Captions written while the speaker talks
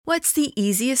What's the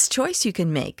easiest choice you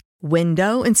can make?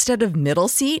 Window instead of middle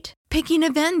seat? Picking a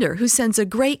vendor who sends a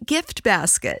great gift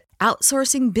basket?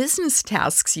 Outsourcing business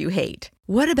tasks you hate?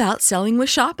 What about selling with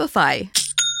Shopify?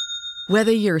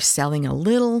 Whether you're selling a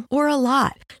little or a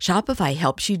lot, Shopify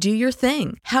helps you do your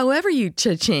thing, however you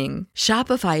cha-ching.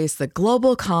 Shopify is the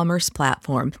global commerce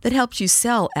platform that helps you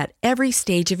sell at every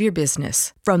stage of your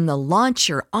business. From the launch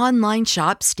your online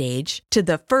shop stage to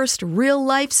the first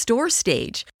real-life store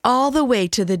stage, all the way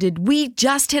to the did we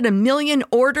just hit a million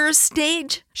orders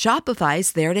stage.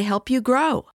 Shopify's there to help you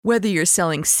grow. Whether you're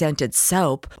selling scented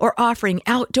soap or offering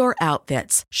outdoor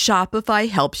outfits, Shopify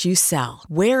helps you sell.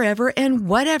 Wherever and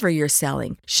whatever you're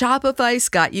selling, Shopify's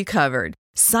got you covered.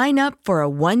 Sign up for a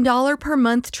 $1 per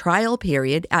month trial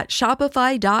period at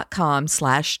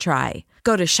shopify.com/try.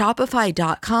 Go to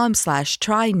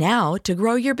shopify.com/try now to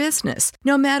grow your business,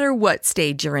 no matter what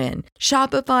stage you're in.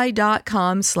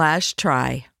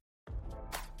 Shopify.com/try.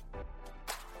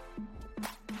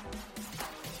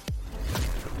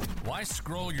 Why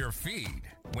scroll your feed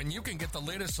when you can get the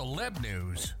latest celeb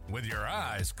news with your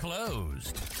eyes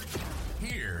closed?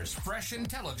 Here's fresh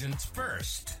intelligence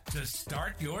first to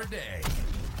start your day.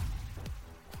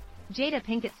 Jada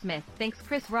Pinkett Smith thinks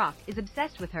Chris Rock is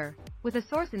obsessed with her, with a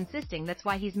source insisting that's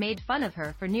why he's made fun of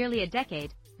her for nearly a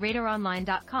decade,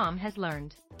 RadarOnline.com has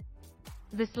learned.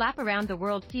 The slap around the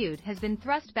world feud has been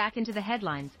thrust back into the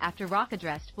headlines after Rock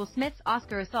addressed Will Smith's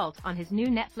Oscar assault on his new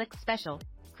Netflix special,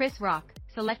 Chris Rock,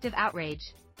 Selective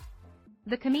Outrage.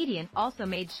 The comedian also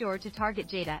made sure to target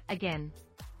Jada again.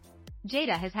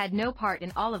 Jada has had no part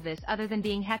in all of this other than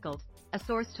being heckled, a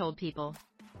source told People.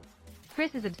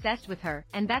 Chris is obsessed with her,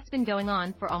 and that's been going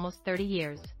on for almost 30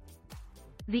 years.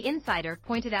 The Insider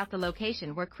pointed out the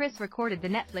location where Chris recorded the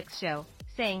Netflix show,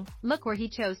 saying, "Look where he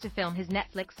chose to film his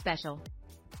Netflix special.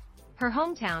 Her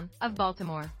hometown of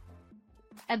Baltimore."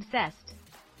 Obsessed.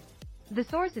 The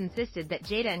source insisted that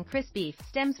Jada and Chris beef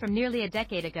stems from nearly a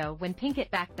decade ago when Pinkett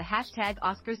backed the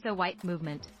 #OscarsSoWhite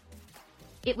movement.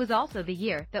 It was also the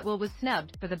year that Will was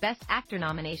snubbed for the Best Actor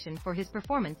nomination for his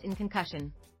performance in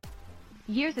Concussion.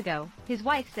 Years ago, his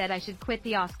wife said I should quit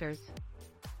the Oscars.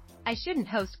 I shouldn't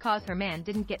host cause her man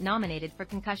didn't get nominated for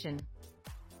Concussion.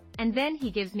 And then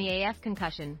he gives me AF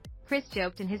concussion, Chris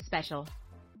joked in his special.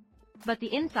 But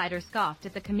the Insider scoffed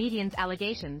at the comedian's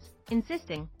allegations,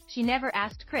 insisting she never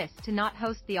asked Chris to not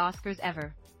host the Oscars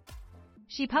ever.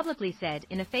 She publicly said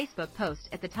in a Facebook post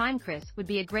at the time Chris would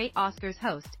be a great Oscars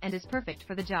host and is perfect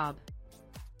for the job.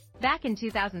 Back in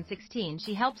 2016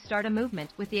 she helped start a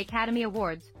movement with the Academy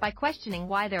Awards by questioning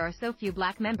why there are so few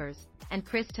black members, and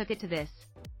Chris took it to this.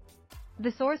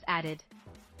 The source added.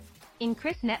 In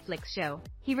Chris' Netflix show,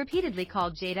 he repeatedly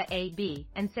called Jada a B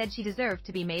and said she deserved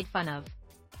to be made fun of.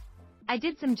 I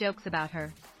did some jokes about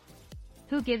her.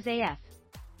 Who gives AF?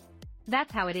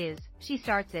 That's how it is, she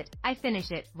starts it, I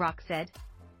finish it, Rock said.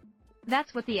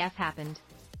 That's what the F happened.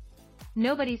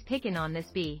 Nobody's picking on this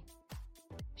B.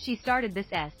 She started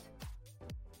this S.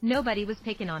 Nobody was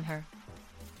picking on her.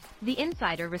 The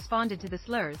Insider responded to the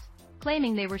slurs,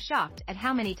 claiming they were shocked at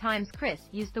how many times Chris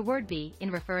used the word B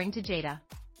in referring to Jada.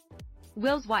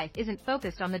 Will's wife isn't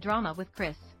focused on the drama with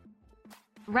Chris.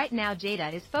 Right now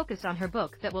Jada is focused on her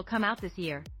book that will come out this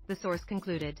year, the source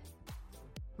concluded.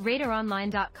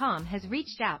 RadarOnline.com has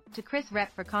reached out to Chris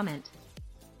Rep for comment.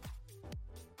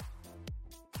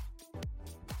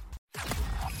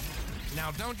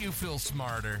 Now don't you feel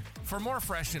smarter? For more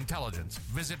fresh intelligence,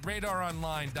 visit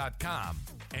RadarOnline.com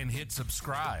and hit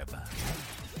subscribe.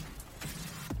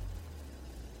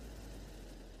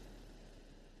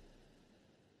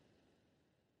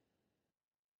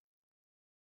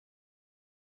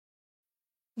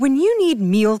 When you need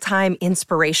mealtime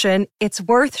inspiration, it's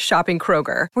worth shopping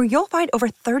Kroger, where you'll find over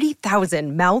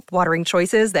 30,000 mouth-watering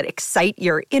choices that excite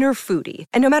your inner foodie.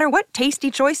 And no matter what tasty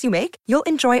choice you make, you'll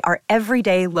enjoy our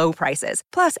everyday low prices,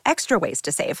 plus extra ways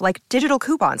to save, like digital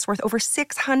coupons worth over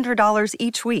 $600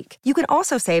 each week. You can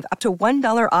also save up to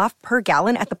 $1 off per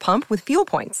gallon at the pump with fuel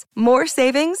points. More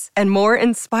savings and more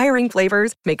inspiring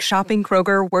flavors make shopping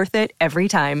Kroger worth it every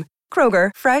time.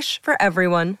 Kroger, fresh for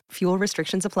everyone. Fuel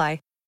restrictions apply.